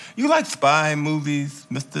You like spy movies,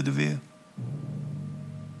 Mr. DeVere?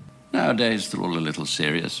 Nowadays, they're all a little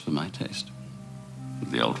serious for my taste.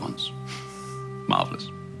 The old ones. Marvelous.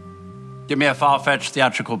 Give me a far-fetched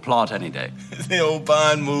theatrical plot any day. The old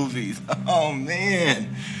Bond movies. Oh,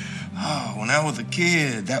 man. Oh, when I was a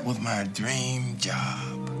kid, that was my dream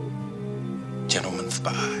job. Gentleman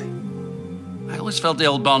spy. I always felt the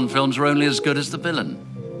old Bond films were only as good as the villain.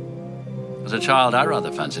 As a child, I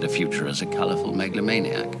rather fancied a future as a colourful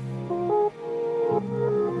megalomaniac.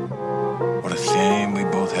 What a shame we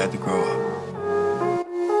both had to grow up.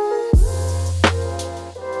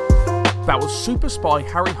 That was super spy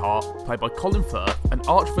Harry Hart, played by Colin Firth, and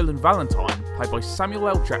arch-villain Valentine, played by Samuel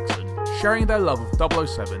L. Jackson, sharing their love of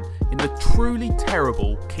 007 in the truly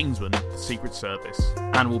terrible Kingsman: The Secret Service.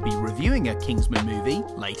 And we'll be reviewing a Kingsman movie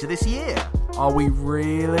later this year. Are we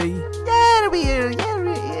really? Yeah,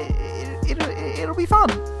 it'll be fun.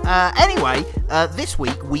 Anyway, this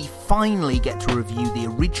week we finally get to review the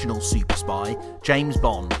original super spy, James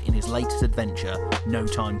Bond, in his latest adventure, No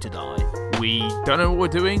Time to Die. We don't know what we're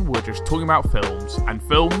doing, we're just talking about films, and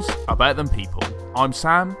films are better than people. I'm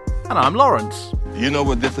Sam. And I'm Lawrence. You know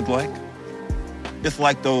what this is like? It's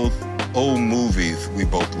like those old movies we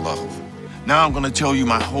both love. Now I'm going to tell you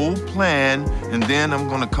my whole plan, and then I'm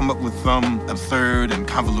going to come up with some absurd and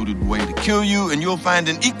convoluted way to kill you, and you'll find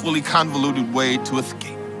an equally convoluted way to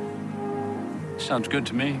escape. Sounds good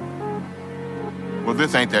to me. Well,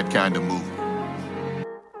 this ain't that kind of movie.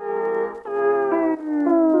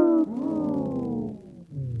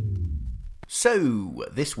 So,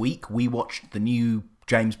 this week we watched the new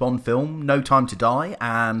James Bond film, No Time to Die,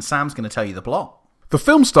 and Sam's going to tell you the plot. The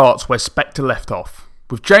film starts where Spectre left off,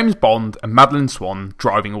 with James Bond and Madeleine Swan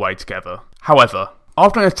driving away together. However,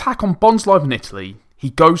 after an attack on Bond's life in Italy, he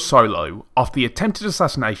goes solo after the attempted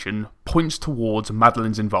assassination points towards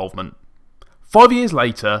Madeleine's involvement. 5 years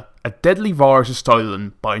later, a deadly virus is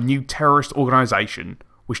stolen by a new terrorist organisation,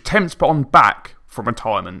 which tempts Bond back from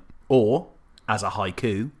retirement. Or, as a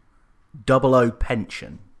haiku, 00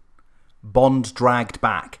 pension. Bond dragged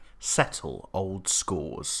back, settle old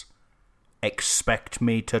scores. Expect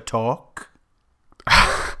me to talk?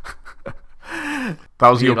 That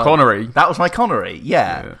was your Connery. That was my Connery,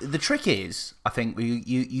 yeah. The trick is, I think,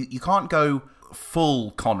 you can't go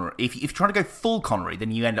full Connery. If you're trying to go full Connery,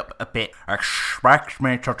 then you end up a bit, expect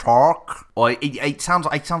me to talk? Or it sounds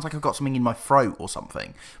like I've got something in my throat or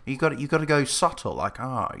something. You got to go subtle, like,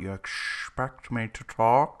 you expect me to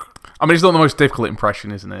talk? I mean, it's not the most difficult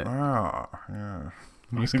impression, isn't it? Yeah.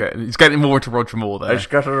 He's getting more into Roger Moore there.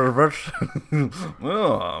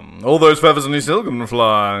 All those feathers and he's still going to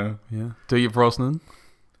fly. Yeah. Do you, Brosnan?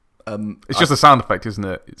 It's just a sound effect, isn't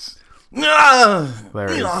it? It's there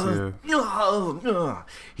it is. Yeah.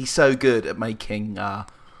 He's so good at making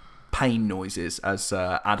pain noises, as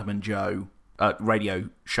Adam and Joe, radio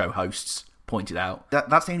show hosts, pointed out.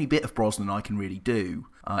 That's the only bit of Brosnan I can really do.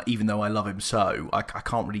 Even though I love him so, I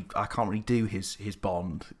can't really do his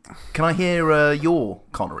Bond. Can I hear your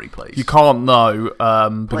Connery, please? You can't, no.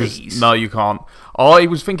 Please? No, you can't. I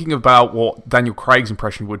was thinking about what Daniel Craig's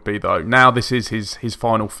impression would be, though. Now this is his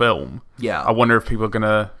final film. Yeah. I wonder if people are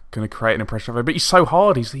gonna create an impression of him. But he's so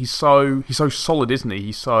hard. He's so solid, isn't he?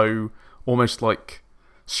 He's so almost like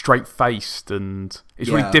straight faced, and it's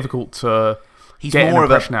really difficult to. He's get more an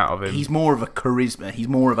impression out of him. He's more of a charisma. He's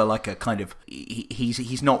more of a like a kind of.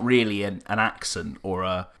 He's not really an accent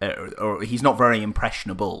or he's not very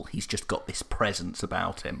impressionable. He's just got this presence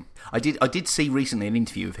about him. I did see recently an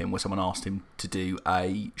interview of him where someone asked him to do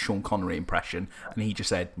a Sean Connery impression, and he just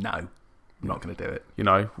said, "No, I'm not going to do it." You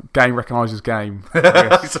know, game recognises game.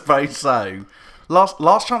 I suppose so.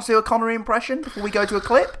 Last chance to do a Connery impression before we go to a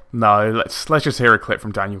clip. No, let's just hear a clip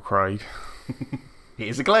from Daniel Craig.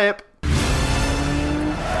 Here's a clip.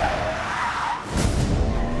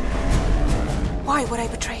 Why would I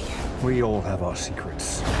betray you? We all have our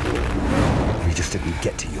secrets. We just didn't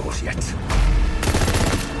get to yours yet.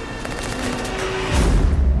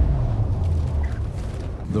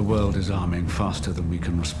 The world is arming faster than we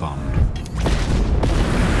can respond.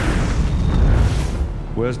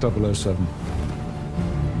 Where's 007?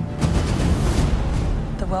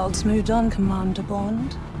 The world's moved on, Commander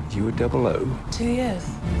Bond. You were 00? 2 years.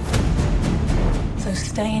 So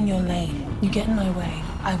stay in your lane. You get in my way,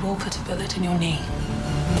 I will put a bullet in your knee.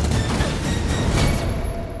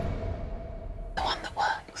 The one that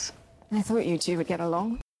works. I thought you two would get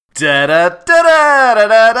along. Two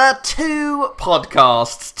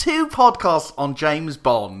podcasts on James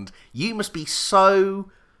Bond. You must be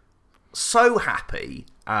so happy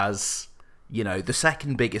as, you know, the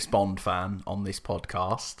second biggest Bond fan on this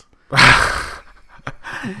podcast.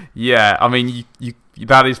 Yeah, I mean, you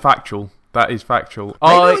That is factual. That is factual.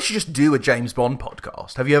 Maybe we should just do a James Bond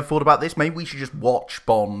podcast. Have you ever thought about this? Maybe we should just watch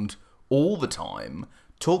Bond all the time,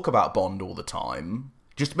 talk about Bond all the time,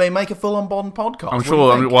 just make a full-on Bond podcast.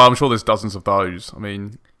 I'm sure there's dozens of those. I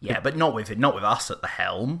mean, yeah, but not with us at the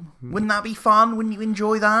helm. Wouldn't that be fun? Wouldn't you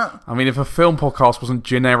enjoy that? I mean, if a film podcast wasn't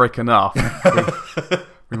generic enough,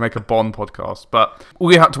 we make a Bond podcast. But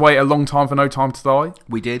we had to wait a long time for No Time to Die.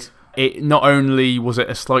 We did. It not only was it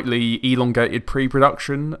a slightly elongated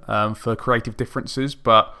pre-production for creative differences,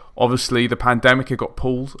 but obviously the pandemic had got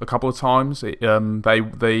pulled a couple of times.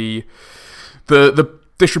 The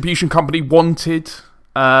distribution company wanted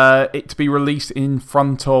it to be released in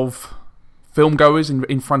front of filmgoers,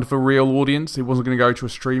 in front of a real audience. It wasn't going to go to a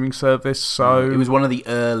streaming service, so it was one of the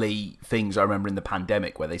early things I remember in the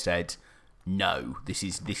pandemic where they said, "No, this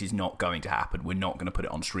is not going to happen. We're not going to put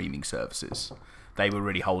it on streaming services." They were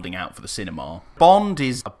really holding out for the cinema. Bond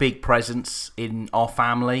is a big presence in our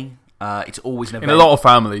family. It's always an event. In a lot of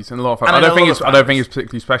families. I don't think it's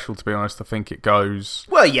particularly special, to be honest. I think it goes...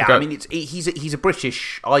 Well, yeah, I mean, he's a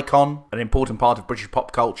British icon, an important part of British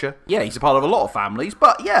pop culture. Yeah, he's a part of a lot of families,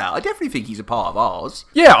 but yeah, I definitely think he's a part of ours.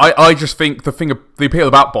 Yeah, I just think the appeal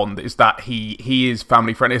about Bond is that he is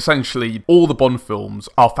family-friendly. Essentially, all the Bond films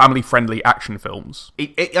are family-friendly action films.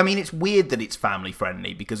 I mean, it's weird that it's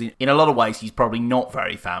family-friendly, because in a lot of ways, he's probably not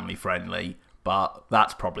very family-friendly. But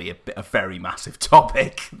that's probably a very massive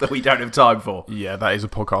topic that we don't have time for. Yeah, that is a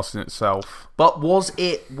podcast in itself. But was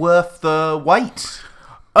it worth the wait?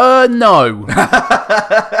 No.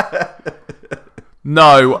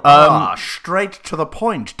 No. Straight to the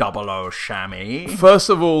point, 00 Shammy. First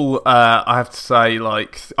of all, I have to say,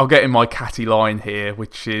 I'll get in my catty line here,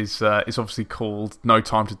 which is it's obviously called No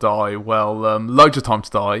Time to Die. Well, loads of time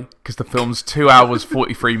to die, because the film's 2 hours,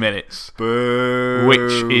 43 minutes. Boo.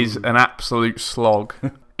 Which is an absolute slog.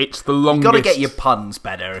 It's the longest... You've got to get your puns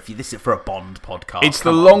better if this is for a Bond podcast. It's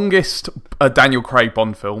the longest Daniel Craig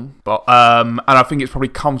Bond film, but and I think it's probably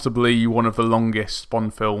comfortably one of the longest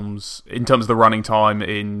Bond films in terms of the running time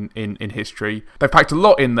in history. They've packed a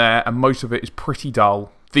lot in there, and most of it is pretty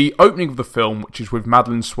dull. The opening of the film, which is with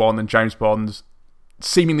Madeleine Swann and James Bond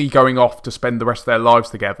seemingly going off to spend the rest of their lives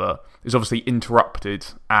together, is obviously interrupted,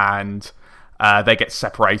 and they get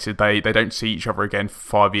separated. They don't see each other again for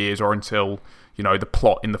 5 years, or until... the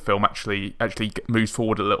plot in the film actually moves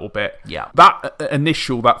forward a little bit. Yeah.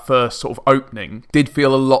 That first sort of opening did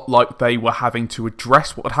feel a lot like they were having to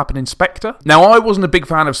address what had happened in Spectre. Now, I wasn't a big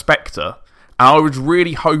fan of Spectre, and I was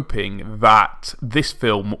really hoping that this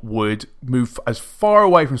film would move as far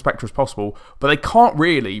away from Spectre as possible, but they can't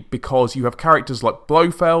really, because you have characters like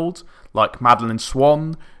Blofeld, like Madeleine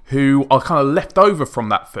Swann, who are kind of left over from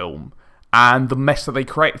that film, and the mess that they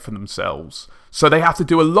created for themselves. So they have to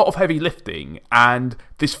do a lot of heavy lifting, and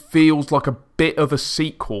this feels like a bit of a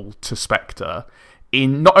sequel to Spectre,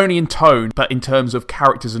 not only in tone, but in terms of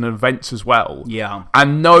characters and events as well. Yeah.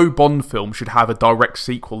 And no Bond film should have a direct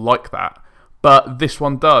sequel like that, but this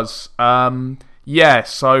one does. Yeah,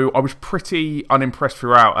 so I was pretty unimpressed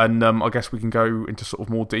throughout, and I guess we can go into sort of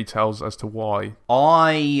more details as to why.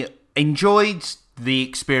 I enjoyed the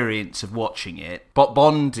experience of watching it, but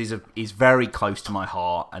Bond is very close to my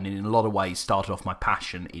heart, and in a lot of ways started off my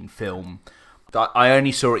passion in film. I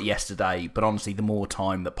only saw it yesterday, but honestly, the more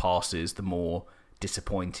time that passes, the more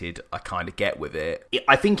disappointed I kind of get with it.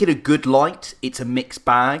 I think in a good light, it's a mixed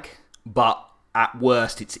bag, but at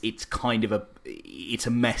worst, it's kind of a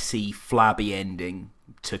messy, flabby ending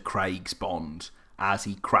to Craig's Bond as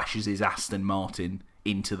he crashes his Aston Martin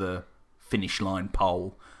into the finish line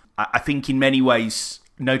pole. I think in many ways,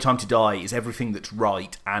 No Time to Die is everything that's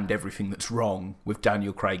right and everything that's wrong with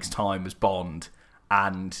Daniel Craig's time as Bond,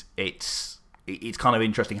 and it's kind of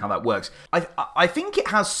interesting how that works. I think it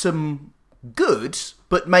has some good,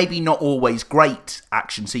 but maybe not always great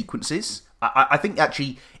action sequences. I think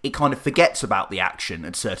actually it kind of forgets about the action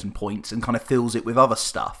at certain points and kind of fills it with other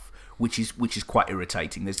stuff, which is quite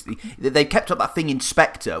irritating. They kept up that thing in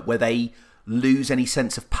Spectre where they lose any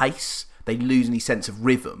sense of pace. They lose any sense of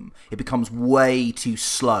rhythm. It becomes way too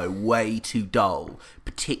slow, way too dull,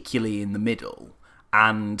 particularly in the middle.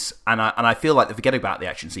 And I feel like they forget about the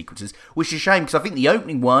action sequences, which is a shame, because I think the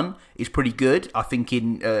opening one is pretty good. I think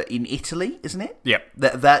in Italy, isn't it? Yeah.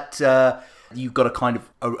 That you've got a kind of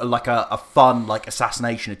a fun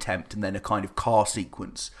assassination attempt, and then a kind of car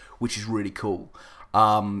sequence, which is really cool.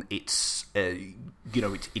 It's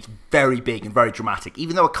very big and very dramatic.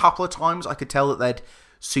 Even though a couple of times I could tell that they'd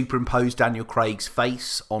superimposed Daniel Craig's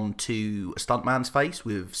face onto a stuntman's face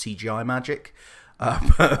with CGI magic.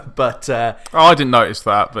 But I didn't notice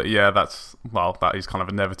that, but yeah, that is kind of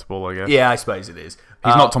inevitable, I guess. Yeah, I suppose it is.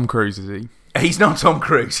 He's not Tom Cruise, is he? He's not Tom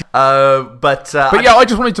Cruise. But yeah, I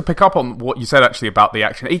just wanted to pick up on what you said actually about the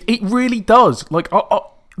action. It really does. Like,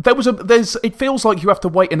 it feels like you have to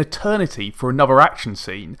wait an eternity for another action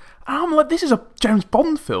scene. And I'm like, this is a James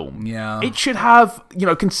Bond film. Yeah. It should have,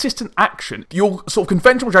 consistent action. Your sort of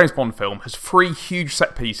conventional James Bond film has 3 huge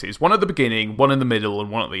set pieces, one at the beginning, one in the middle, and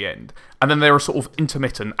one at the end. And then there are sort of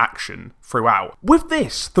intermittent action throughout. With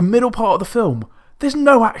this, the middle part of the film, there's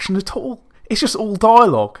no action at all. It's just all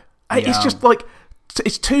dialogue. Yeah. It's just like,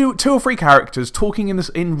 it's two or three characters talking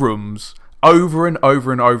in rooms over and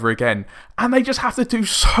over and over again, and they just have to do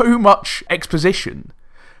so much exposition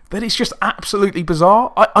that it's just absolutely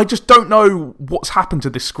bizarre. I just don't know what's happened to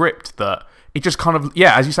this script that it just kind of,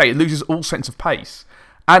 as you say, it loses all sense of pace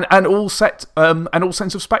and all sense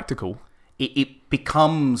of spectacle. It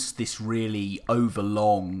becomes this really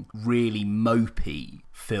overlong, really mopey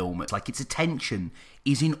film. It's like its attention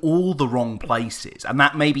is in all the wrong places, and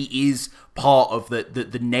that maybe is part of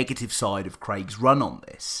the negative side of Craig's run on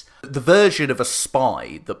this. The version of a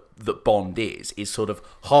spy that Bond is sort of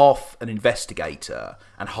half an investigator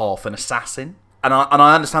and half an assassin. And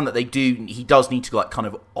I understand that he does need to kind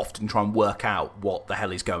of often try and work out what the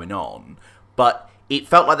hell is going on, but it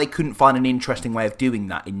felt like they couldn't find an interesting way of doing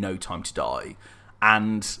that in No Time to Die,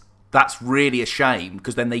 and that's really a shame,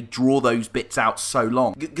 because then they draw those bits out so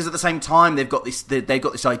long. Because at the same time, they've got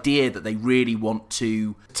this idea that they really want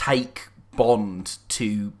to take Bond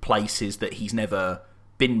to places that he's never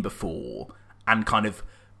been before, and kind of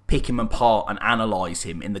pick him apart and analyse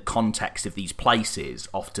him in the context of these places,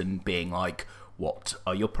 often being like, what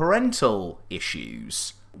are your parental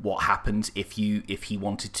issues? What happens if he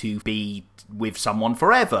wanted to be with someone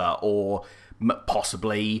forever, or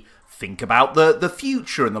possibly think about the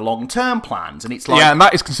future and the long-term plans? And it's like, and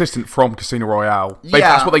that is consistent from Casino Royale.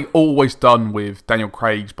 That's what they've always done with Daniel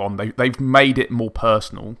Craig's Bond. They've made it more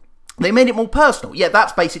personal. They made it more personal. Yeah,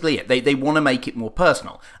 that's basically it. They want to make it more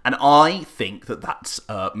personal. And I think that that's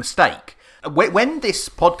a mistake. When this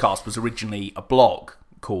podcast was originally a blog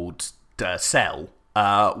called Cell,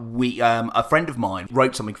 a friend of mine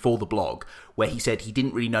wrote something for the blog where he said he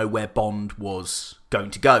didn't really know where Bond was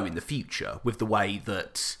going to go in the future with the way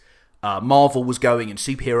that Marvel was going in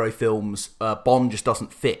superhero films. Bond just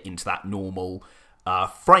doesn't fit into that normal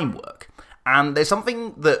framework. And there's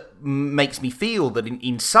something that makes me feel that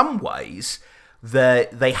in some ways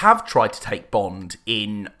they have tried to take Bond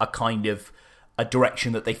in a kind of a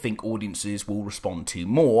direction that they think audiences will respond to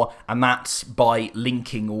more, and that's by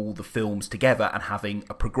linking all the films together and having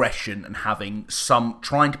a progression and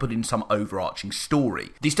trying to put in some overarching story.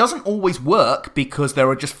 This doesn't always work because there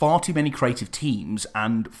are just far too many creative teams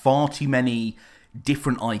and far too many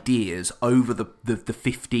different ideas over the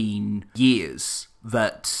 15 years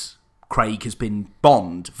that Craig has been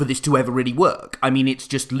Bond for this to ever really work. I mean, it's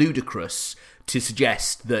just ludicrous to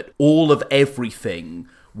suggest that all of everything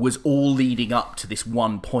was all leading up to this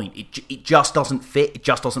one point. It just doesn't fit. It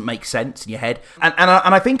just doesn't make sense in your head. And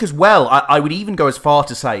I think as well, I would even go as far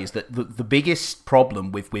to say is that the biggest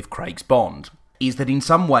problem with Craig's Bond is that in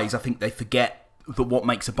some ways I think they forget that what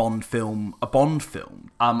makes a Bond film a Bond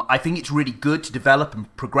film. I think it's really good to develop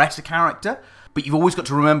and progress a character, but you've always got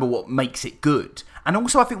to remember what makes it good. And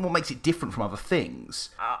also, I think what makes it different from other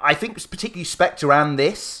things. I think particularly Spectre and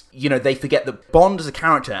this, they forget that Bond as a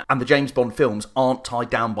character and the James Bond films aren't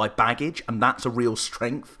tied down by baggage, and that's a real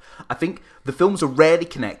strength. I think the films are rarely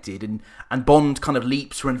connected, and Bond kind of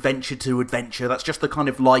leaps from adventure to adventure. That's just the kind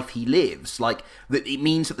of life he lives. Like, that it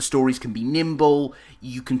means that the stories can be nimble,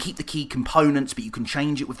 you can keep the key components, but you can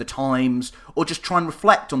change it with the times, or just try and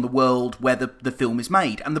reflect on the world where the film is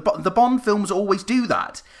made. And the Bond films always do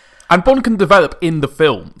that. And Bond can develop in the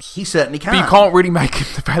films. He certainly can. But you can't really make him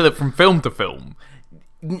develop from film to film.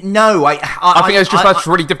 No, I think that's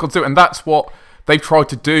really difficult to do, and that's what they've tried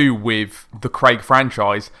to do with the Craig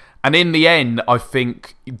franchise. And in the end, I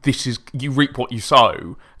think this is, you reap what you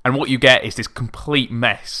sow, and what you get is this complete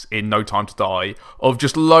mess in No Time to Die of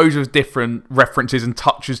just loads of different references and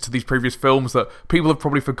touches to these previous films that people have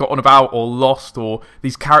probably forgotten about or lost, or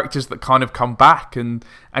these characters that kind of come back, and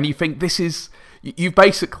you think this is... You've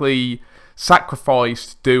basically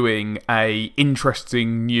sacrificed doing a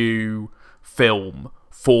interesting new film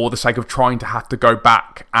for the sake of trying to have to go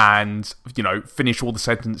back and, finish all the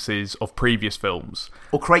sentences of previous films.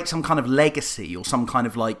 Or create some kind of legacy, or some kind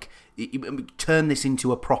of turn this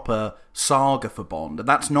into a proper saga for Bond. And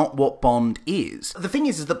that's not what Bond is. The thing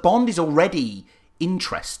is that Bond is already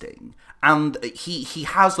interesting, and he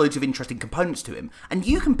has loads of interesting components to him, and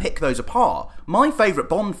you can pick those apart. My favourite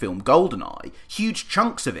Bond film, GoldenEye, huge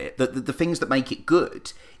chunks of it, the things that make it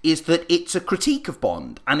good, is that it's a critique of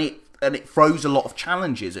Bond, and and it throws a lot of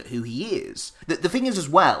challenges at who he is. The thing is as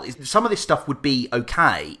well, is some of this stuff would be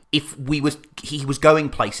okay if he was going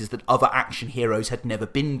places that other action heroes had never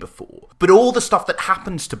been before. But all the stuff that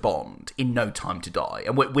happens to Bond in No Time to Die,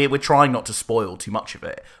 and we're trying not to spoil too much of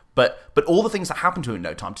it, but all the things that happen to him in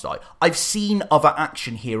No Time to Die, I've seen other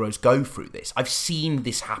action heroes go through this. I've seen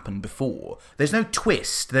this happen before. There's no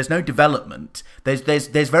twist. There's no development. There's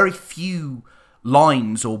very few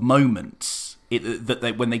lines or moments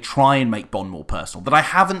when they try and make Bond more personal that I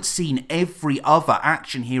haven't seen every other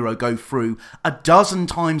action hero go through a dozen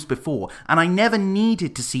times before. And I never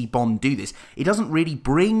needed to see Bond do this. It doesn't really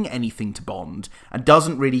bring anything to Bond and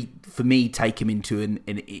doesn't really, for me, take him into in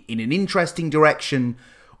an interesting direction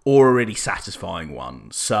or a really satisfying one.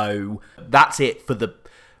 So that's it for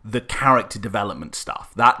the character development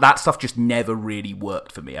stuff. That stuff just never really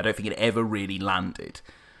worked for me. I don't think it ever really landed.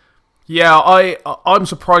 Yeah, I'm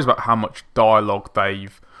surprised about how much dialogue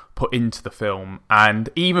they've put into the film, and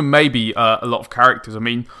even maybe a lot of characters. I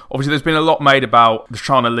mean, obviously there's been a lot made about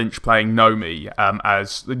Lashana Lynch playing Nomi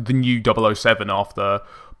as the new 007 after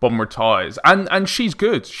Bond retires, and she's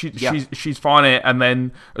good. She's fine in it. And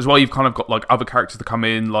then as well, you've kind of got like other characters that come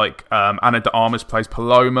in, like Ana de Armas plays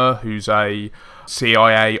Paloma, who's a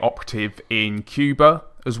CIA operative in Cuba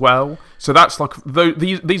as well. So that's like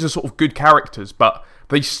these are sort of good characters, but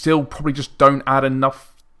they still probably just don't add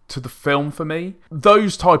enough to the film for me.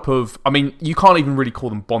 Those type of, I mean, you can't even really call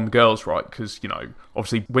them Bond girls, right? Because, you know,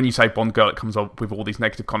 obviously when you say Bond girl, it comes up with all these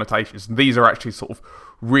negative connotations. And these are actually sort of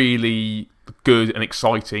really good and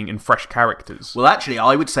exciting and fresh characters. Well, actually,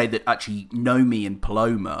 I would say that actually Nomi and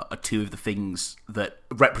Paloma are two of the things that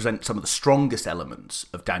represent some of the strongest elements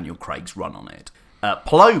of Daniel Craig's run on it.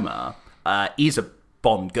 Paloma is a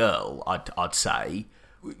Bond girl, I'd say.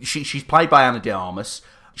 She's played by Ana de Armas.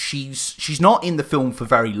 She's not in the film for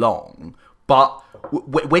very long, but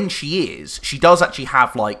when she is, she does actually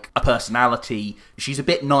have like a personality. She's a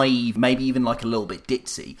bit naive, maybe even like a little bit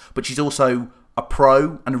ditzy, but she's also a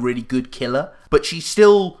pro and a really good killer. But she's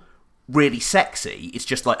still really sexy. It's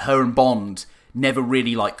just like her and Bond never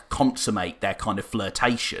really like consummate their kind of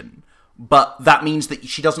flirtation. But that means that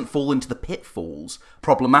she doesn't fall into the pitfalls,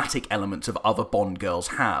 problematic elements of other Bond girls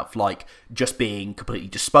have, like just being completely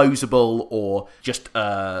disposable or just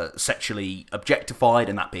sexually objectified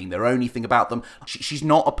and that being their only thing about them. She's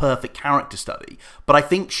not a perfect character study, but I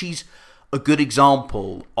think she's a good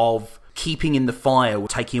example of keeping in the fire or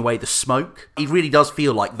taking away the smoke. It really does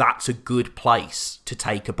feel like that's a good place to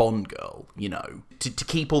take a Bond girl, you know, to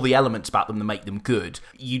keep all the elements about them that make them good.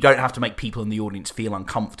 You don't have to make people in the audience feel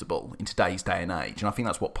uncomfortable in today's day and age, and I think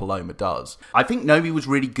that's what Paloma does. I think Nomi was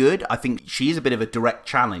really good. I think she is a bit of a direct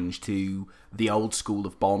challenge to the old school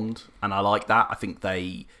of Bond, and I like that. I think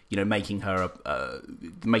they, you know, making her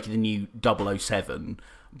making the new 007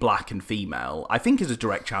 black and female, I think is a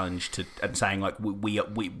direct challenge to, and saying like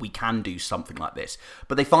we can do something like this.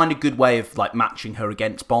 But they find a good way of like matching her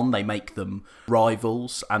against Bond. They make them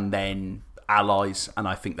rivals and then allies, and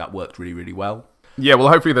I think that worked really, really well. Yeah, well,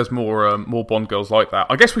 hopefully there's more Bond girls like that.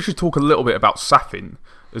 I guess we should talk a little bit about Safin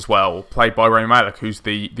as well, played by Rami Malek, who's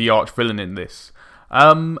the arch villain in this.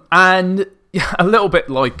 And yeah, a little bit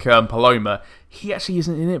like Paloma, he actually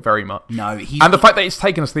isn't in it very much. No, and the fact that it's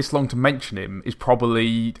taken us this long to mention him is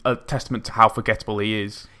probably a testament to how forgettable he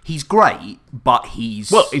is. He's great, but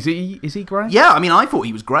he's... Well, is he great? Yeah, I mean, I thought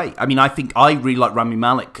he was great. I mean, I think I really like Rami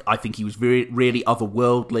Malek. I think he was really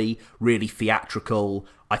otherworldly, really theatrical.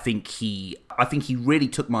 I think he really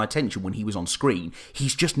took my attention when he was on screen.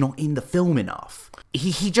 He's just not in the film enough.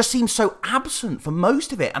 He just seems so absent for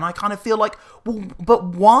most of it, and I kind of feel like, well, but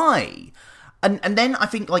why? And then I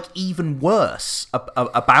think, like, even worse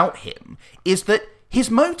about him is that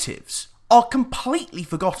his motives are completely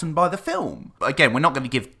forgotten by the film. Again, we're not going to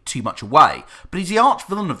give too much away, but he's the arch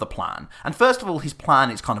villain of the plan. And first of all, his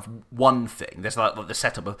plan is kind of one thing. There's like the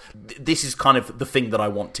setup of, this is kind of the thing that I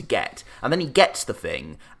want to get. And then he gets the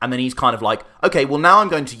thing, and then he's kind of like, okay, well, now I'm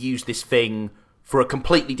going to use this thing for a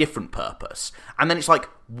completely different purpose. And then it's like,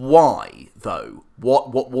 why, though?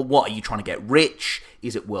 What are you trying to get rich?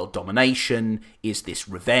 Is it world domination? Is this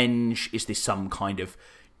revenge? Is this some kind of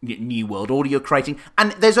new world order you're creating?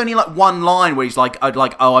 And there's only like one line where he's like,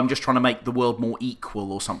 I'm just trying to make the world more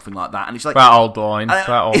equal or something like that. And it's like that old line. That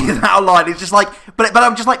old line. It's just like, but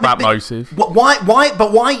I'm just like that motive. Why?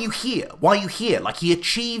 But why are you here? Why are you here? Like he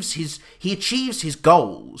achieves his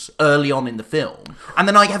goals early on in the film, and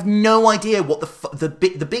then I have no idea what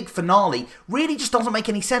the big finale really just doesn't make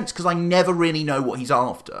any sense because I never really know what he's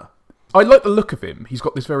after. I like the look of him. He's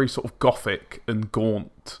got this very sort of gothic and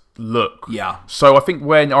gaunt look. Yeah. So I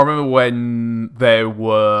remember when there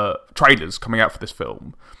were trailers coming out for this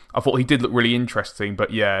film, I thought he did look really interesting,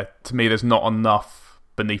 but yeah, to me, there's not enough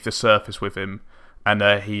beneath the surface with him. And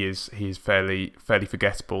he is fairly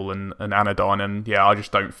forgettable and anodyne, and yeah, I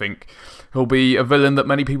just don't think he'll be a villain that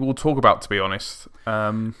many people will talk about, to be honest.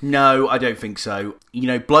 No, I don't think so. You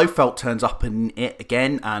know, Blofeld turns up in it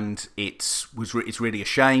again, and it's really a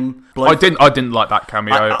shame. I didn't like that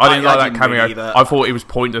cameo. I didn't like that cameo. Really either. I thought it was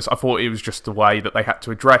pointless. I thought it was just the way that they had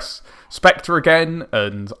to address Spectre again,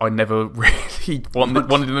 and I never really wanted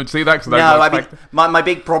them to do that. My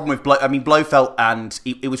big problem with Blofeld, and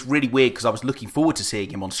it was really weird because I was looking forward to seeing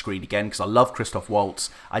him on screen again because I love Christoph Waltz.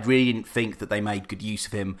 I really didn't think that they made good use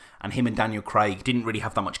of him, and him and Daniel Craig didn't really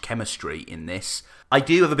have that much chemistry in this. I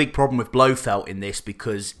do have a big problem with Blofeld in this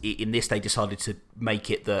because in this they decided to make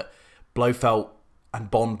it that Blofeld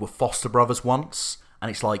and Bond were foster brothers once,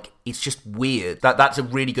 and it's just weird. That's a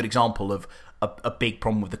really good example of a big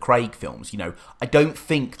problem with the Craig films. You know, I don't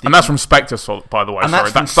think that... And that's from Spectre, by the way. And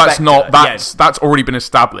sorry, that's that's already been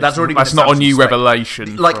established. That's not a new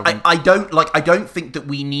revelation. I don't think that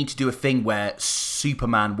we need to do a thing where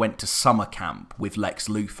Superman went to summer camp with Lex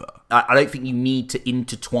Luthor. I don't think you need to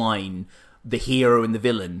intertwine the hero and the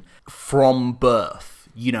villain from birth.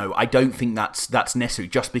 You know, I don't think that's necessary.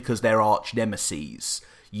 Just because they're arch nemesis,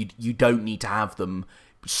 you don't need to have them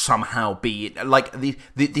somehow be like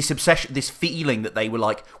this obsession, this feeling that they were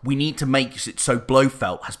like, we need to make it so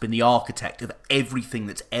Blofeld has been the architect of everything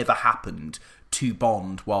that's ever happened to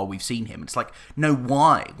Bond while we've seen him. It's like, no,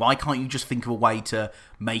 why can't you just think of a way to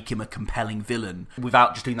make him a compelling villain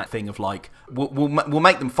without just doing that thing of like, we'll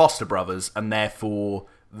make them foster brothers and therefore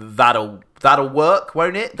that'll work,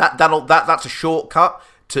 won't it? That's a shortcut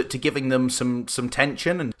to giving them some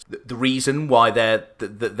tension, and the reason why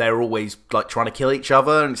they're always like trying to kill each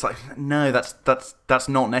other, and it's like, no, that's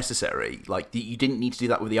not necessary. Like, you didn't need to do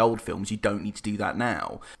that with the old films. You don't need to do that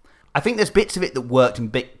now. I think there's bits of it that worked and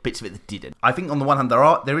bits of it that didn't. I think on the one hand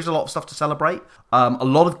there is a lot of stuff to celebrate. A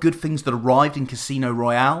lot of good things that arrived in Casino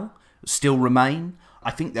Royale still remain.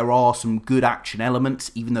 I think there are some good action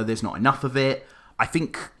elements, even though there's not enough of it. I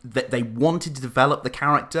think that they wanted to develop the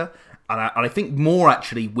character. And I think more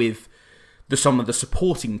actually with some of the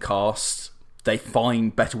supporting cast, they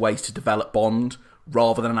find better ways to develop Bond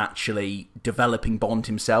rather than actually developing Bond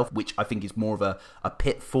himself, which I think is more of a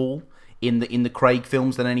pitfall in the Craig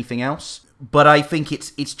films than anything else. But I think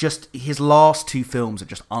it's just his last two films are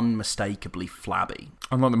just unmistakably flabby.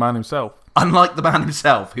 Unlike the man himself. Unlike the man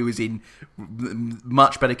himself, who is in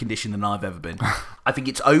much better condition than I've ever been. I think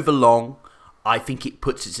it's overlong. I think it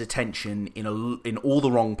puts its attention in all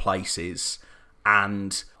the wrong places,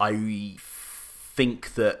 and I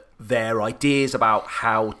think that their ideas about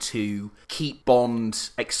how to keep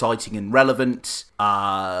Bond exciting and relevant,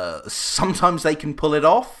 sometimes they can pull it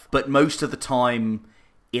off, but most of the time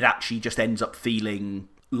it actually just ends up feeling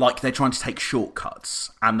like they're trying to take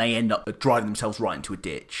shortcuts, and they end up driving themselves right into a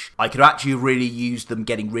ditch. I could actually really use them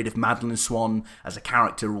getting rid of Madeleine Swann as a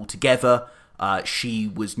character altogether. She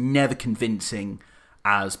was never convincing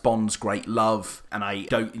as Bond's great love,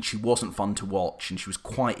 and she wasn't fun to watch, and she was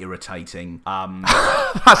quite irritating.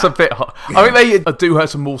 That's a bit hot. I think they do her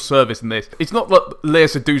some more service in this. It's not that Lea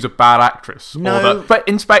Seydoux a bad actress, no, but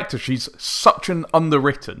in Spectre she's such an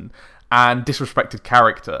underwritten and disrespected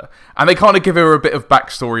character, and they kind of give her a bit of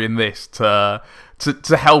backstory in this to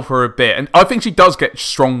help her a bit, and I think she does get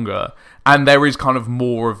stronger, and there is kind of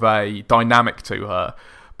more of a dynamic to her.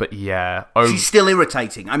 But yeah, she's still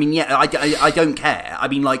irritating. I mean, yeah, I don't care. I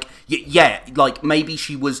mean, like, yeah, like maybe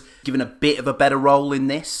she was given a bit of a better role in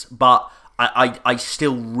this, but I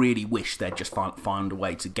still really wish they'd just found a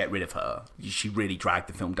way to get rid of her. She really dragged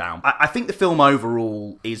the film down. I think the film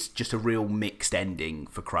overall is just a real mixed ending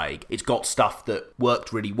for Craig. It's got stuff that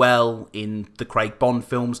worked really well in the Craig Bond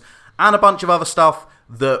films, and a bunch of other stuff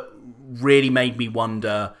that really made me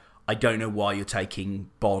wonder, I don't know why you're taking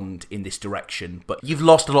Bond in this direction, but you've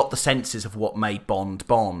lost a lot of the senses of what made Bond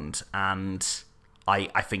Bond, and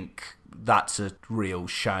I think that's a real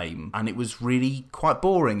shame. And it was really quite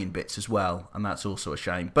boring in bits as well, and that's also a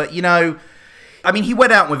shame. But, you know, I mean, he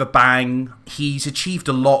went out with a bang. He's achieved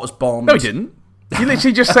a lot as Bond. No, he didn't. He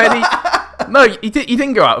literally just said he... No, he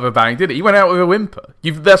didn't go out with a bang, did he? He went out with a whimper.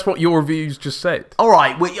 That's what your reviews just said. All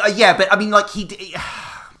right, well, yeah, but I mean, like,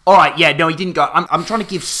 all right, yeah, no, he didn't go. I'm trying to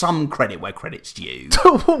give some credit where credit's due.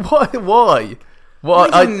 Why?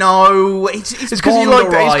 Well, I don't know. It's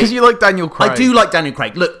because you like Daniel Craig. I do like Daniel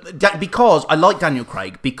Craig. Look, because I like Daniel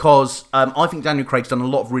Craig because I think Daniel Craig's done a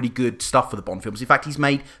lot of really good stuff for the Bond films. In fact, he's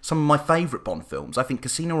made some of my favourite Bond films. I think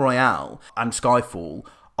Casino Royale and Skyfall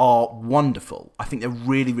are wonderful. I think they're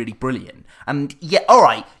really, really brilliant. And yeah, all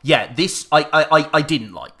right, yeah, this, I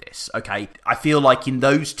didn't like this, okay? I feel like in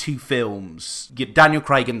those two films, Daniel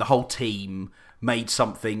Craig and the whole team made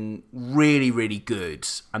something really, really good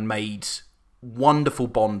and made wonderful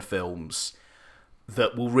Bond films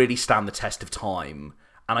that will really stand the test of time.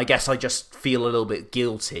 And I guess I just feel a little bit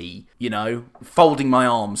guilty, folding my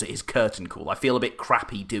arms at his curtain call. I feel a bit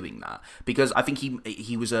crappy doing that because I think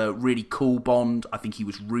he was a really cool Bond. I think he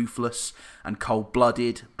was ruthless and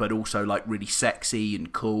cold-blooded, but also like really sexy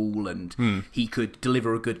and cool, and he could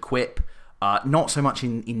deliver a good quip. Not so much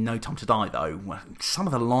in No Time to Die, though. Some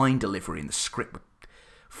of the line delivery in the script were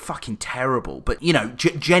fucking terrible. But,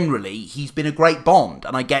 generally, he's been a great Bond,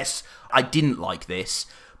 and I guess I didn't like this,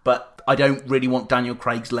 but I don't really want Daniel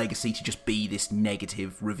Craig's legacy to just be this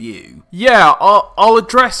negative review. Yeah, I'll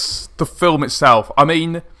address the film itself. I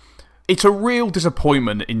mean, it's a real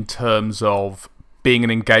disappointment in terms of being an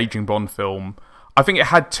engaging Bond film. I think it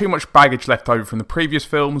had too much baggage left over from the previous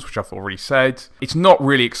films, which I've already said. It's not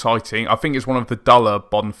really exciting. I think it's one of the duller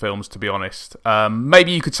Bond films, to be honest.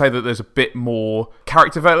 Maybe you could say that there's a bit more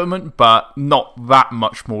character development, but not that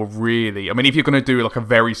much more, really. I mean, if you're going to do like a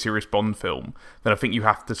very serious Bond film, then I think you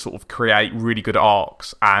have to sort of create really good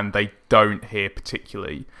arcs, and they don't here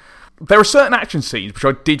particularly. There are certain action scenes which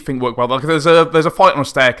I did think work well. Like there's a fight on a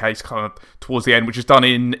staircase kind of towards the end, which is done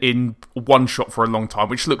in one shot for a long time,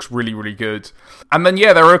 which looks really, really good. And then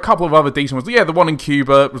there are a couple of other decent ones. Yeah, the one in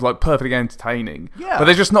Cuba was like perfectly entertaining. Yeah. But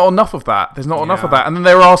there's just not enough of that. There's not enough of that. And then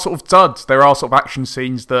there are sort of duds. There are sort of action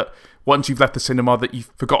scenes that once you've left the cinema that you've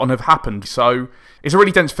forgotten have happened. So it's a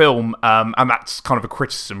really dense film, and that's kind of a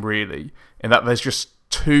criticism really, in that there's just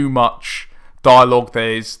too much dialogue,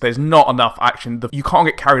 there's not enough action. You can't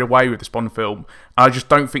get carried away with this Bond film. I just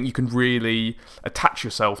don't think you can really attach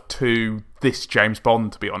yourself to this James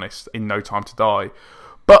Bond, to be honest, in No Time to Die.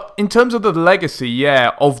 But in terms of the legacy,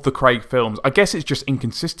 of the Craig films, I guess it's just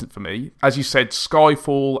inconsistent for me. As you said,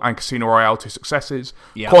 Skyfall and Casino Royale, two successes.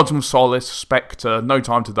 Yeah. Quantum of Solace, Spectre, No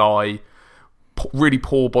Time to Die. Really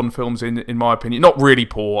poor Bond films, in my opinion. Not really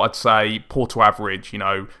poor, I'd say poor to average.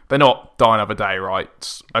 They're not Die Another Day, right?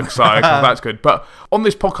 So that's good. But on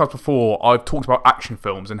this podcast before, I've talked about action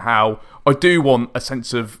films and how I do want a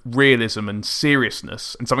sense of realism and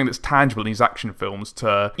seriousness and something that's tangible in these action films.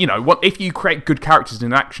 If you create good characters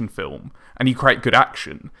in an action film and you create good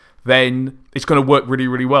action, then it's going to work really,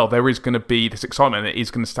 really well. There is going to be this excitement, and it is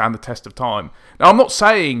going to stand the test of time. Now, I'm not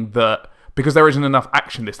saying that because there isn't enough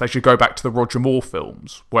action in this, they should go back to the Roger Moore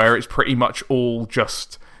films, where it's pretty much all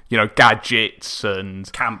just, gadgets and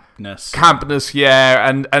campness,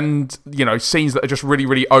 and scenes that are just really,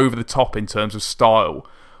 really over the top in terms of style.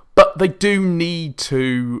 But they do need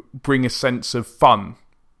to bring a sense of fun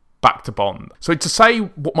back to Bond. So to say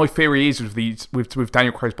what my theory is with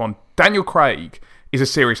Daniel Craig's Bond, Daniel Craig is a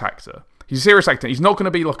serious actor. He's a serious actor. He's not going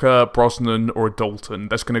to be like a Brosnan or a Dalton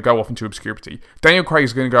that's going to go off into obscurity. Daniel Craig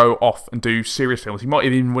is going to go off and do serious films. He might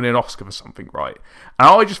even win an Oscar for something, right? And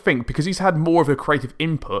I just think because he's had more of a creative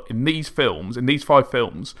input in these films, in these 5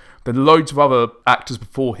 films, than loads of other actors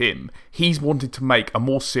before him, he's wanted to make a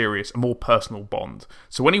more serious, a more personal Bond.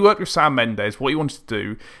 So when he worked with Sam Mendes, what he wanted to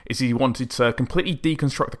do is he wanted to completely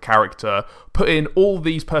deconstruct the character, put in all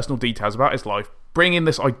these personal details about his life, bring in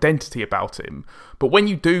this identity about him. But when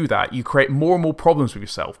you do that, you create more and more problems with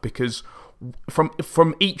yourself, because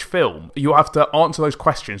from each film, you have to answer those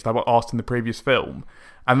questions that were asked in the previous film.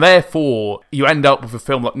 And therefore, you end up with a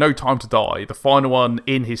film like No Time to Die, the final one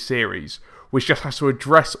in his series, which just has to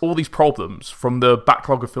address all these problems from the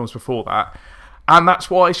backlog of films before that. And that's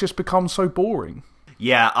why it's just become so boring.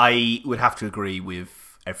 Yeah, I would have to agree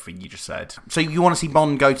with everything you just said. So you want to see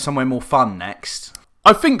Bond go somewhere more fun next?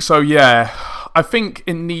 I think so, yeah. I think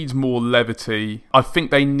it needs more levity. I think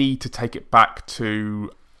they need to take it back to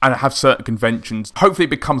and have certain conventions. Hopefully it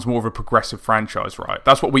becomes more of a progressive franchise, right?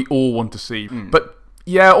 That's what we all want to see. But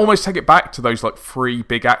yeah, almost take it back to those like 3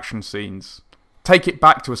 big action scenes. Take it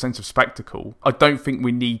back to a sense of spectacle. I don't think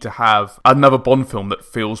we need to have another Bond film that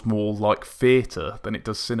feels more like theatre than it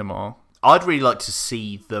does cinema. I'd really like to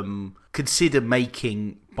see them consider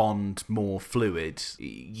making Bond more fluid.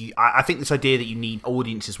 I think this idea that you need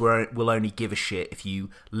audiences will only give a shit if you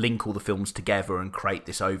link all the films together and create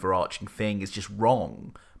this overarching thing is just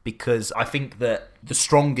wrong. Because I think that the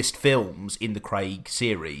strongest films in the Craig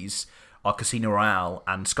series are Casino Royale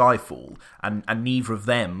and Skyfall, and neither of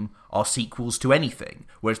them are sequels to anything.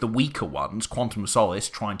 Whereas the weaker ones, Quantum of Solace,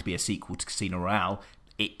 trying to be a sequel to Casino Royale,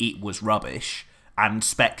 it was rubbish. and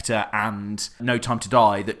Spectre and No Time to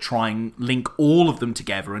Die that try and link all of them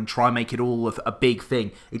together and try and make it all of a big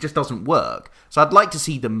thing. It just doesn't work. So I'd like to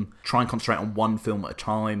see them try and concentrate on one film at a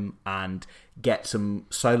time and get some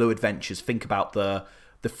solo adventures. Think about the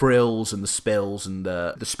frills and the spills and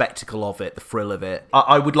the spectacle of it, the thrill of it.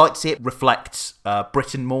 I would like to see it reflect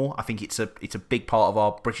Britain more. I think it's a big part of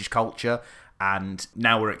our British culture, and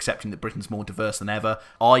now we're accepting that Britain's more diverse than ever.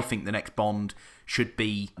 I think the next Bond should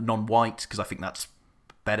be non-white, because I think that's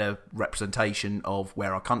better representation of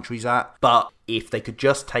where our country's at. But if they could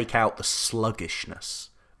just take out the sluggishness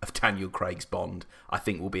of Daniel Craig's Bond, I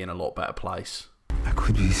think we'll be in a lot better place. I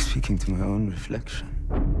could be speaking to my own reflection.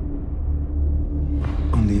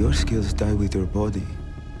 Only your skills die with your body.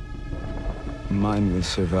 Mine will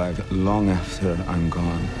survive long after I'm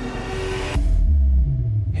gone.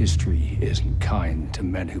 History isn't kind to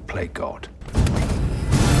men who play God.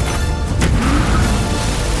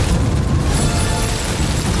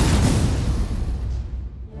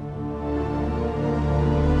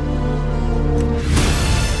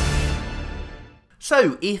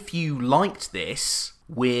 So, if you liked this,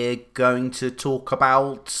 we're going to talk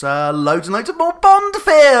about loads and loads of more Bond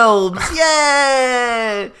films!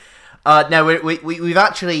 Yay! No, we've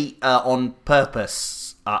actually, on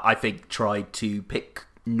purpose, I think, tried to pick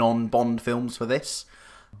non-Bond films for this.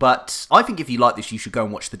 But I think if you like this, you should go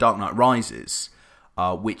and watch The Dark Knight Rises,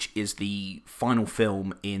 which is the final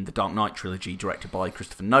film in the Dark Knight trilogy directed by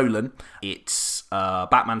Christopher Nolan. It's a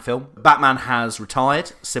Batman film. Batman has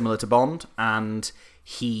retired, similar to Bond, and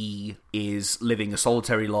he is living a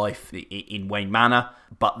solitary life in Wayne Manor,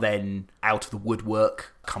 but then out of the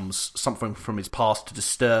woodwork comes something from his past to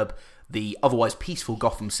disturb the otherwise peaceful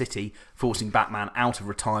Gotham City, forcing Batman out of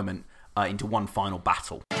retirement into one final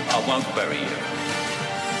battle. I won't bury you.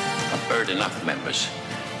 I've buried enough members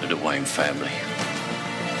of the Wayne family.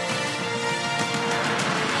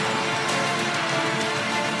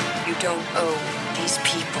 You don't owe these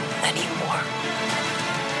people anymore.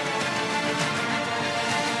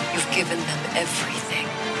 You've given them everything.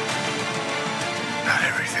 Not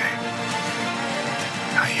everything.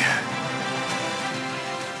 Not yet.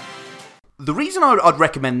 The reason I'd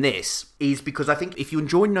recommend this is because I think if you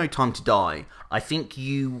enjoy No Time to Die, I think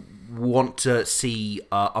you want to see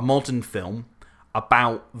a modern film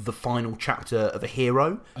about the final chapter of a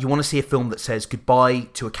hero. You want to see a film that says goodbye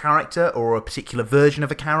to a character or a particular version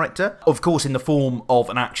of a character, of course in the form of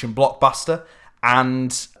an action blockbuster,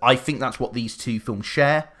 and I think that's what these two films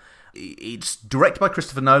share. It's directed by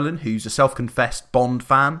Christopher Nolan, who's a self-confessed Bond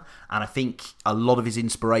fan, and I think a lot of his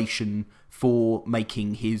inspiration for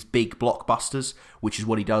making his big blockbusters, which is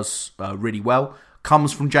what he does really well,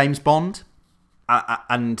 comes from James Bond.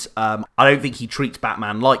 And I don't think he treats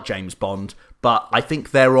Batman like James Bond, but I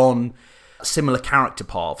think they're on similar character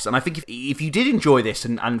paths. And I think if you did enjoy this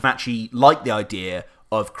and actually like the idea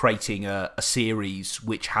of creating a series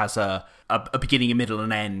which has a beginning, a middle,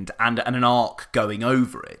 and end, and an arc going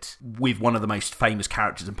over it, with one of the most famous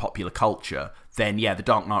characters in popular culture, then yeah, The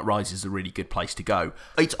Dark Knight Rises is a really good place to go.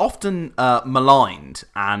 It's often maligned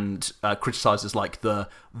and criticised as like the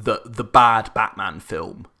bad Batman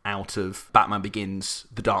film out of Batman Begins,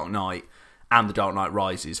 The Dark Knight, and The Dark Knight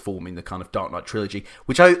Rises, forming the kind of Dark Knight trilogy,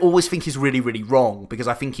 which I always think is really, really wrong, because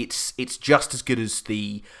I think it's just as good as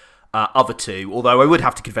the other two, although I would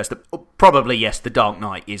have to confess that probably, yes, The Dark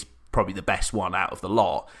Knight is probably the best one out of the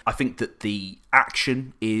lot. I think that the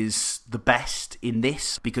action is the best in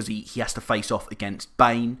this because he has to face off against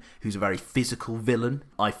Bane, who's a very physical villain.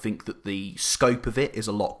 I think that the scope of it is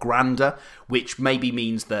a lot grander, which maybe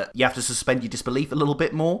means that you have to suspend your disbelief a little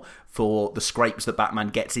bit more for the scrapes that Batman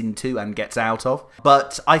gets into and gets out of.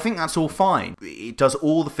 But I think that's all fine. It does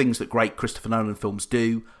all the things that great Christopher Nolan films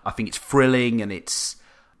do. I think it's thrilling and it's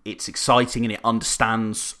exciting and it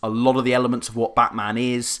understands a lot of the elements of what Batman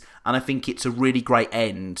is, and I think it's a really great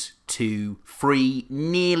end to 3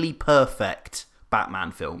 nearly perfect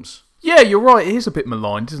Batman films. Yeah, you're right, it is a bit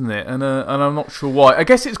maligned, isn't it? And I'm not sure why. I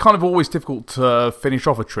guess it's kind of always difficult to finish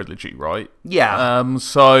off a trilogy, right? Yeah.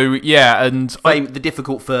 So, yeah, and... the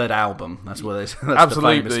difficult third album, that's what it is. That's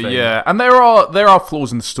absolutely, the famous thing. Yeah. And there are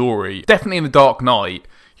flaws in the story. Definitely in The Dark Knight,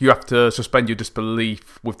 you have to suspend your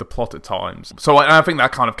disbelief with the plot at times. So I think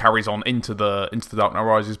that kind of carries on into the Dark Knight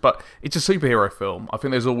Rises, but it's a superhero film. I think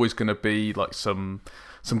there's always going to be like some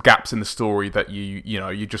some gaps in the story that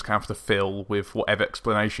you just have to fill with whatever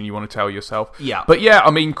explanation you want to tell yourself. Yeah. But yeah,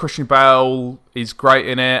 I mean, Christian Bale is great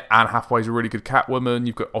in it. Anne Hathaway's a really good Catwoman.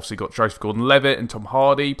 You've obviously got Joseph Gordon-Levitt and Tom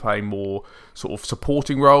Hardy playing more sort of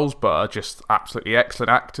supporting roles, but are just absolutely excellent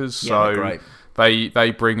actors. Yeah, great.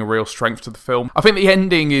 They bring a real strength to the film. I think the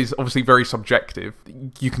ending is obviously very subjective.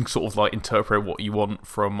 You can sort of like interpret what you want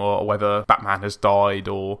from whether Batman has died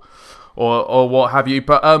or what have you.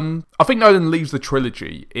 But I think Nolan leaves the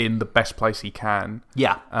trilogy in the best place he can.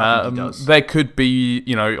 Yeah, I think he does. There could be,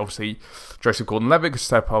 obviously Joseph Gordon-Levitt could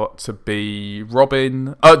step up to be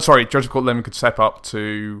Robin. Joseph Gordon-Levitt could step up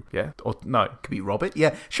to could be Robin.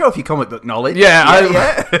 Yeah, show off your comic book knowledge.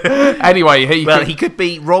 Yeah. Anyway, he could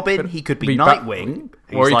be Robin. He could be Nightwing.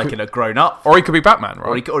 He's in a grown-up, or he could be Batman,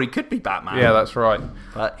 right? Or he could be Batman. Yeah, that's right.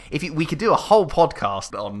 But we could do a whole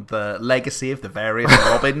podcast on the legacy of the various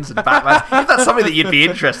Robins and Batman. If that's something that you'd be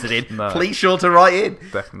interested in, please sure to write in.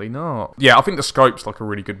 Definitely not. Yeah, I think the scope's like a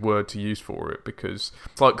really good word to use for it, because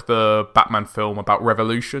it's like the Batman film about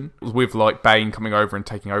revolution with like Bane coming over and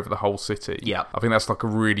taking over the whole city. Yeah, I think that's like a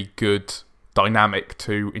really good dynamic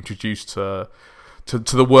to introduce to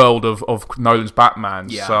the world of Nolan's Batman.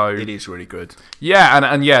 Yeah, so it is really good. Yeah,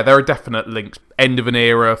 and yeah, there are definite links. End of an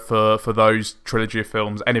era for those trilogy of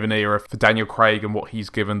films, end of an era for Daniel Craig and what he's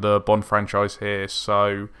given the Bond franchise here.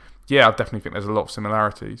 So yeah, I definitely think there's a lot of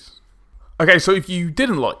similarities. Okay, so if you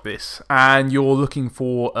didn't like this and you're looking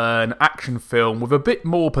for an action film with a bit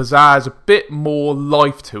more pizzazz, a bit more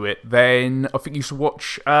life to it, then I think you should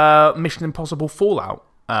watch Mission Impossible Fallout.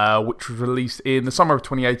 Which was released in the summer of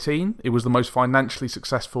 2018. It was the most financially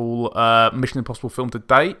successful Mission Impossible film to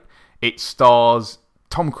date. It stars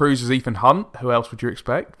Tom Cruise as Ethan Hunt. Who else would you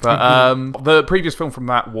expect? But the previous film from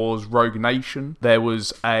that was Rogue Nation. There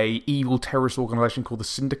was a evil terrorist organisation called the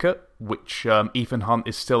Syndicate, which Ethan Hunt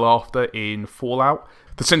is still after in Fallout.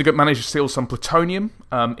 The Syndicate managed to steal some plutonium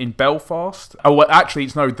in Belfast. Oh, well, actually,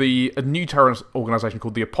 it's a new terrorist organisation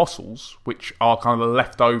called the Apostles, which are kind of the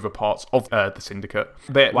leftover parts of the Syndicate.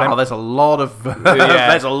 There's a lot of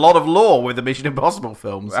there's a lot of lore with the Mission Impossible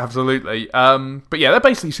films. Absolutely, but yeah, they're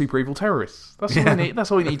basically super evil terrorists. That's all we need.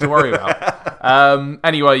 That's all we need to worry about.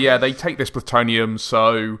 Anyway, yeah, they take this plutonium.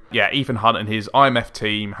 So yeah, Ethan Hunt and his IMF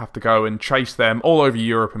team have to go and chase them all over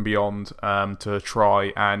Europe and beyond to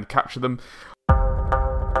try and capture them.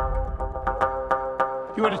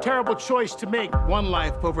 You had a terrible choice to make. One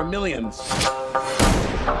life over millions.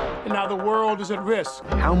 And now the world is at risk.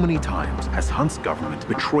 How many times has Hunt's government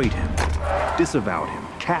betrayed him, disavowed him,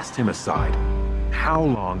 cast him aside? How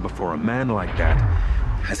long before a man like that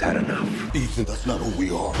has had enough? Ethan, that's not who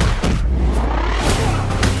we are.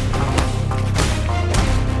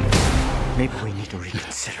 Maybe we need to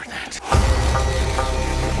reconsider that.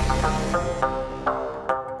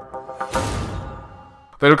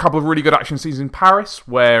 There are a couple of really good action scenes in Paris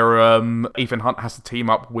where Ethan Hunt has to team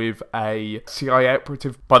up with a CIA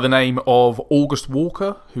operative by the name of August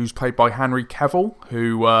Walker, who's played by Henry Cavill,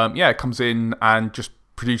 who comes in and just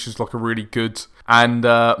produces like a really good and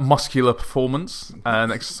muscular performance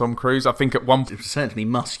next to Tom Cruise. I think at one point... Certainly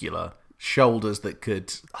muscular. Shoulders that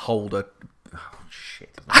could hold a... Oh,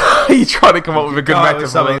 shit. Are you trying to come up with a good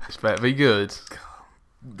metaphor? This better be good.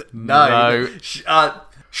 No.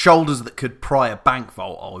 Shoulders that could pry a bank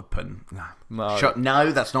vault open.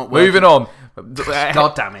 No, that's not working. Moving on.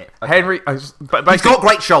 God damn it. Henry... He's got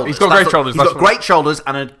great shoulders. He's got great shoulders. He's got great shoulders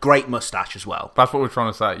and a great moustache as well. That's what we're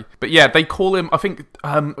trying to say. But yeah, they call him... I think,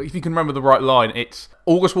 if you can remember the right line, it's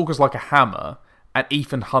August Walker's like a hammer and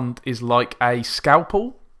Ethan Hunt is like a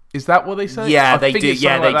scalpel. Is that what they say? Yeah, they do.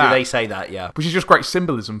 Yeah, they do. They say that, yeah. Which is just great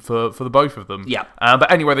symbolism for the both of them. Yeah.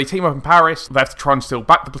 But anyway, they team up in Paris. They have to try and steal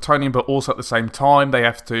back the plutonium, but also at the same time, they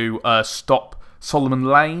have to stop Solomon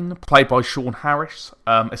Lane, played by Sean Harris,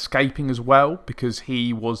 escaping as well, because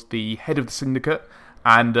he was the head of the Syndicate,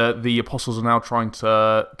 and the Apostles are now trying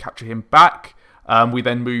to capture him back. We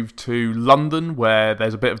then move to London, where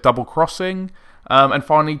there's a bit of double crossing. And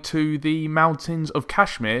finally to the mountains of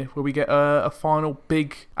Kashmir, where we get a final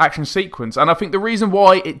big action sequence. And I think the reason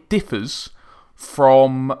why it differs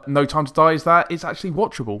from No Time to Die is that it's actually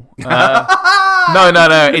watchable.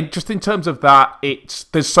 No. Just in terms of that,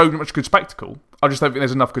 there's so much good spectacle. I just don't think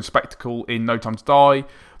there's enough good spectacle in No Time to Die.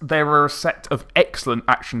 There are a set of excellent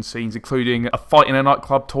action scenes, including a fight in a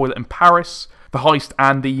nightclub toilet in Paris, the heist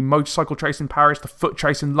and the motorcycle chase in Paris, the foot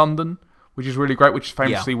chase in London, which is really great, which is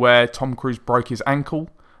famously where Tom Cruise broke his ankle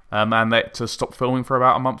and they had to stop filming for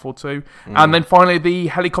about a month or two. And then finally the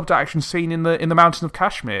helicopter action scene in the mountains of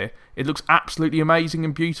Kashmir. It looks absolutely amazing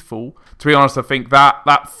and beautiful. To be honest, I think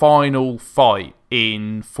that final fight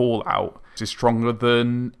in Fallout is stronger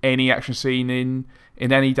than any action scene in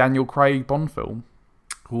in any Daniel Craig Bond film.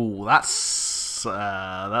 Ooh, that's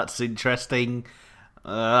interesting.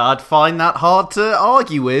 I'd find that hard to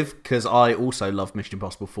argue with, because I also love Mission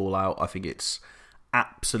Impossible Fallout. I think it's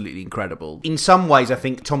absolutely incredible. In some ways, I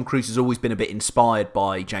think Tom Cruise has always been a bit inspired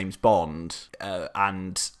by James Bond,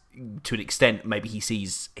 and to an extent, maybe he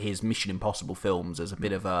sees his Mission Impossible films as a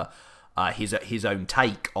bit of a his own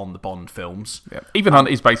take on the Bond films. Yeah. Ethan Hunt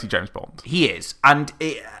is basically James Bond. He is, and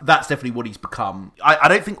that's definitely what he's become. I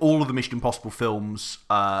don't think all of the Mission Impossible films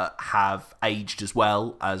have aged as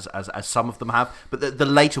well as some of them have, but the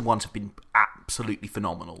later ones have been absolutely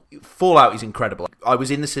phenomenal. Fallout is incredible. I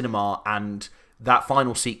was in the cinema, and that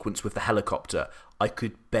final sequence with the helicopter, I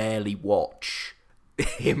could barely watch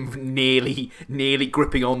him nearly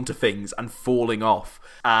gripping onto things and falling off,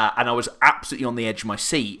 and I was absolutely on the edge of my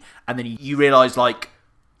seat. And then you realise, like,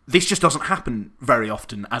 this just doesn't happen very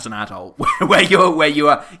often as an adult, where you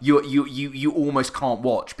almost can't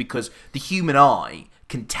watch, because the human eye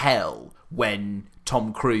can tell when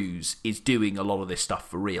Tom Cruise is doing a lot of this stuff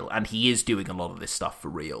for real, and he is doing a lot of this stuff for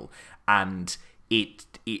real, and it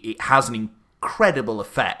has an incredible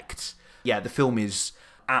effect. Yeah, the film is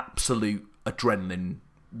absolute adrenaline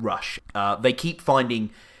rush. They keep finding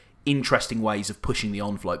interesting ways of pushing the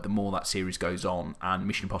envelope the more that series goes on, and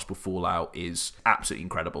Mission Impossible Fallout is absolutely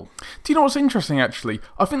incredible. Do you know what's interesting, actually?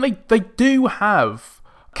 I think they do have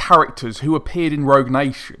characters who appeared in Rogue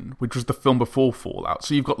Nation, which was the film before Fallout.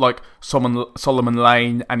 So you've got, like, Solomon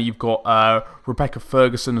Lane, and you've got Rebecca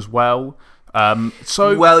Ferguson as well.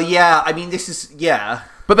 Well, yeah, I mean, this is... Yeah.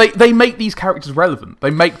 But they make these characters relevant. They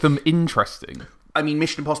make them interesting. I mean,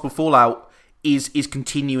 Mission Impossible Fallout is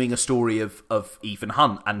continuing a story of Ethan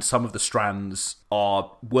Hunt, and some of the strands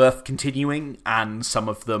are worth continuing, and some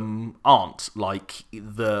of them aren't, like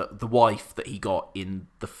the wife that he got in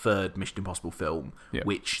the third Mission Impossible film,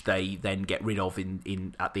 which they then get rid of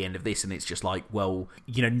in at the end of this, and it's just like, well,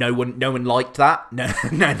 you know, no one liked that.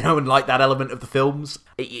 No one liked that element of the films.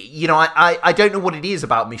 You know, I don't know what it is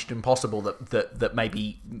about Mission Impossible that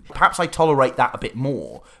maybe perhaps I tolerate that a bit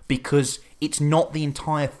more, because it's not the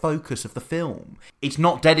entire focus of the film. It's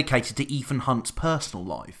not dedicated to Ethan Hunt's personal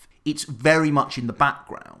life. It's very much in the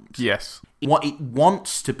background. Yes. What it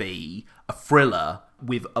wants to be a thriller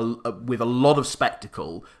with a lot of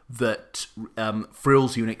spectacle that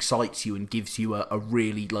thrills you and excites you and gives you a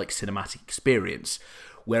really, like, cinematic experience.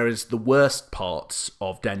 Whereas the worst parts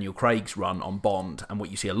of Daniel Craig's run on Bond, and what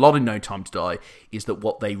you see a lot in No Time to Die, is that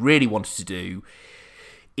what they really wanted to do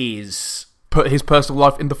is put his personal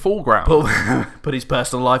life in the foreground. Put his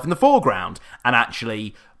personal life in the foreground, and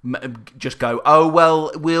actually just go, oh,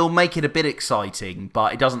 well, we'll make it a bit exciting,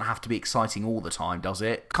 but it doesn't have to be exciting all the time, does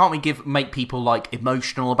it? Can't we make people, like,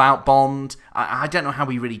 emotional about Bond? I don't know how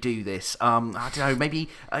we really do this. I don't know, maybe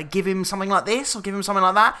give him something like this, or give him something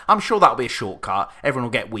like that? I'm sure that'll be a shortcut. Everyone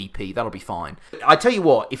will get weepy. That'll be fine. I tell you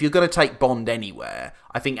what, if you're going to take Bond anywhere,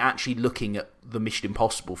 I think actually looking at the Mission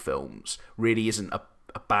Impossible films really isn't a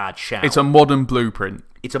bad shout. It's a modern blueprint.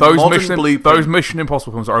 It's a modern blueprint. Those Mission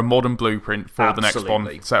Impossible films are a modern blueprint for the next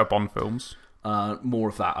set of Bond films. More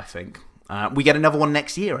of that, I think. We get another one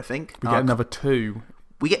next year, I think. We get another 2.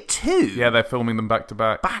 We get 2? Yeah, they're filming them back to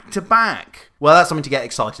back. Back to back. Well, that's something to get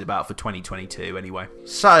excited about for 2022, anyway.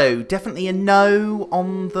 So, definitely a no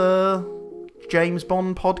on the James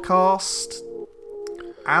Bond podcast.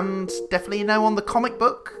 And definitely a no on the comic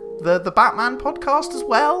book, the Batman podcast as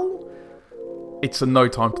well. It's a No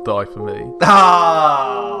Time to Die for me.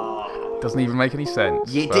 Doesn't even make any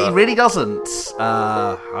sense. It really doesn't.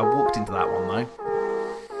 I walked into that one, though.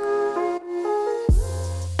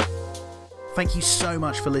 Thank you so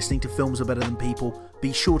much for listening to Films Are Better Than People.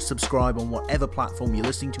 Be sure to subscribe on whatever platform you're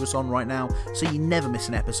listening to us on right now, so you never miss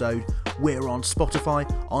an episode. We're on Spotify,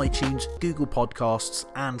 iTunes, Google Podcasts,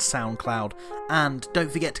 and SoundCloud. And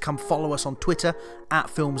don't forget to come follow us on Twitter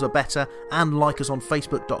 @FilmsAreBetter, and like us on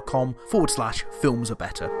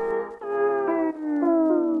Facebook.com/FilmsAreBetter.